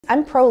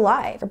I'm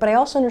pro-life, but I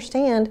also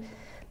understand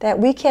that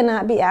we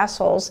cannot be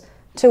assholes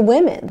to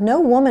women.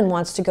 No woman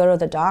wants to go to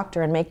the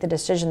doctor and make the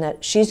decision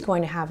that she's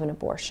going to have an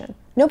abortion.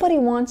 Nobody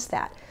wants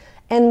that.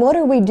 And what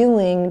are we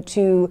doing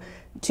to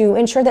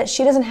ensure that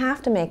she doesn't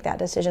have to make that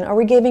decision? Are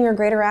we giving her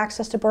greater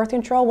access to birth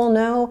control? Well,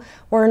 no,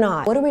 we're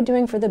not. What are we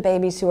doing for the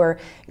babies who are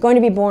going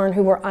to be born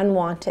who were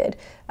unwanted?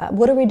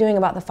 What are we doing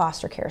about the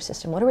foster care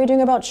system? What are we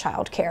doing about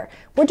child care?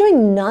 We're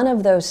doing none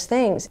of those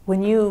things.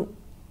 When you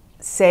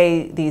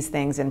say these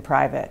things in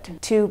private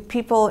to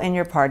people in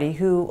your party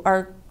who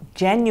are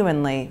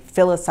genuinely,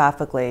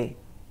 philosophically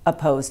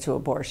opposed to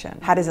abortion,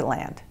 how does it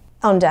land?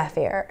 On deaf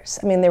ears.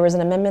 I mean, there was an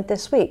amendment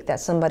this week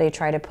that somebody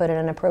tried to put in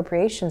an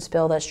appropriations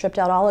bill that stripped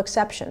out all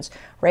exceptions: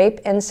 rape,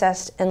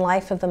 incest, and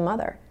life of the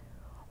mother.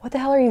 What the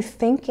hell are you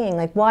thinking?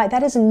 Like, why?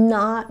 That is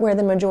not where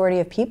the majority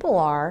of people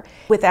are.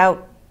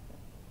 Without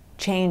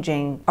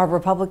changing, are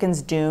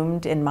Republicans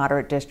doomed in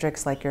moderate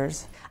districts like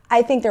yours?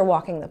 I think they're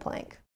walking the plank.